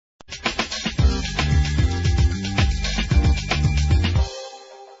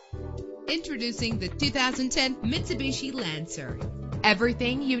Introducing the 2010 Mitsubishi Lancer.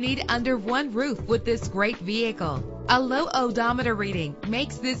 Everything you need under one roof with this great vehicle. A low odometer reading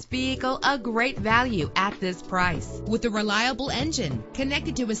makes this vehicle a great value at this price. With a reliable engine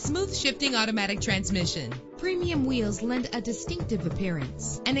connected to a smooth shifting automatic transmission, premium wheels lend a distinctive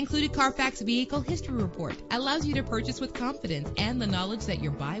appearance. An included Carfax Vehicle History Report allows you to purchase with confidence and the knowledge that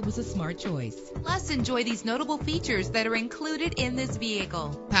your buy was a smart choice. Plus, enjoy these notable features that are included in this vehicle: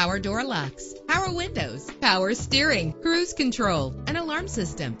 power door locks, power windows, power steering, cruise control, an alarm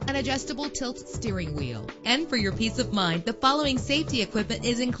system, an adjustable tilt steering wheel. And for your peace of mind, the following safety equipment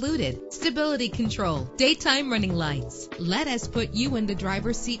is included: stability control, daytime running lights. Let us put you in the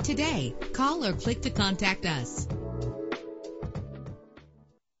driver's seat today. Call or click to contact us.